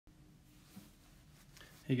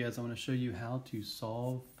Hey guys, I want to show you how to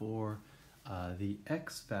solve for the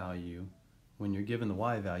x value when you're given the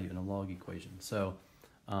y value in a log equation. So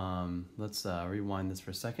let's rewind this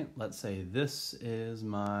for a second. Let's say this is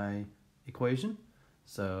my equation.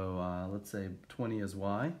 So let's say 20 is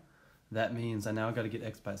y. That means I now got to get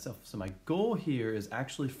x by itself. So my goal here is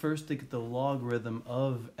actually first to get the logarithm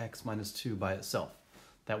of x minus 2 by itself.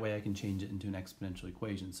 That way I can change it into an exponential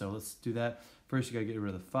equation. So let's do that. First you got to get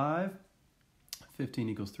rid of the 5. 15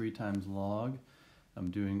 equals 3 times log.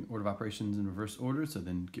 I'm doing order of operations in reverse order, so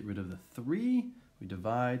then get rid of the 3. We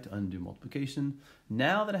divide to undo multiplication.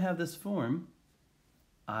 Now that I have this form,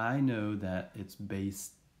 I know that it's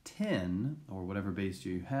base 10, or whatever base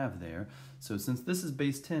you have there. So since this is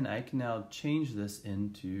base 10, I can now change this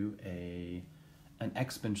into an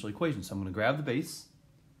exponential equation. So I'm going to grab the base,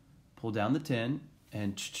 pull down the 10,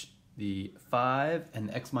 and the 5 and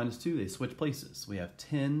the x minus 2, they switch places. We have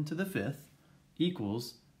 10 to the 5th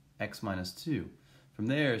equals x minus 2. From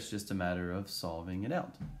there, it's just a matter of solving it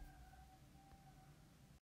out.